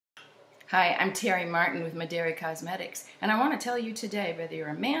Hi, I'm Terry Martin with Mederi Cosmetics, and I want to tell you today, whether you're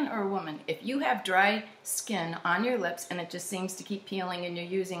a man or a woman, if you have dry skin on your lips and it just seems to keep peeling and you're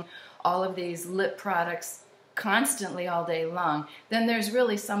using all of these lip products constantly all day long, then there's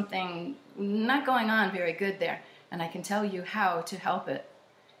really something not going on very good there, and I can tell you how to help it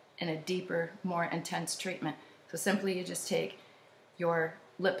in a deeper, more intense treatment. So simply you just take your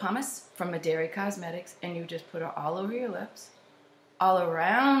lip pumice from Mederi Cosmetics and you just put it all over your lips, all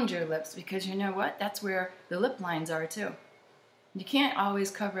around your lips, because you know what? That's where the lip lines are too. You can't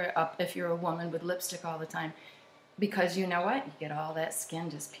always cover it up if you're a woman with lipstick all the time, because you know what? You get all that skin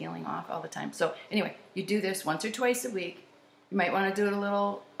just peeling off all the time. So anyway, you do this once or twice a week. You might want to do it a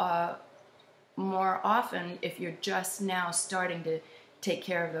little more often if you're just now starting to take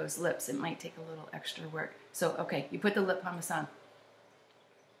care of those lips. It might take a little extra work. So okay, you put the lip pumice on,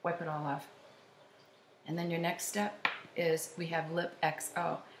 wipe it all off, and then your next step is we have Lip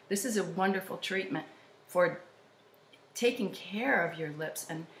XO. This is a wonderful treatment for taking care of your lips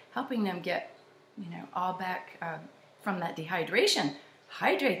and helping them get, all back from that dehydration.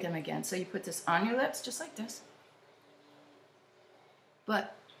 Hydrate them again. So you put this on your lips just like this.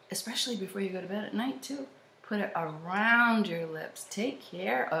 But especially before you go to bed at night too, put it around your lips. Take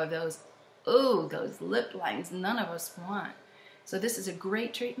care of those lip lines none of us want. So this is a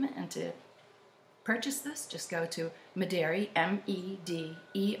great treatment, and to purchase this, just go to Mederi, M-E-D-E-R-I,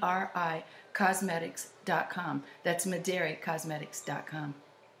 cosmetics.com. That's MederiCosmetics.com.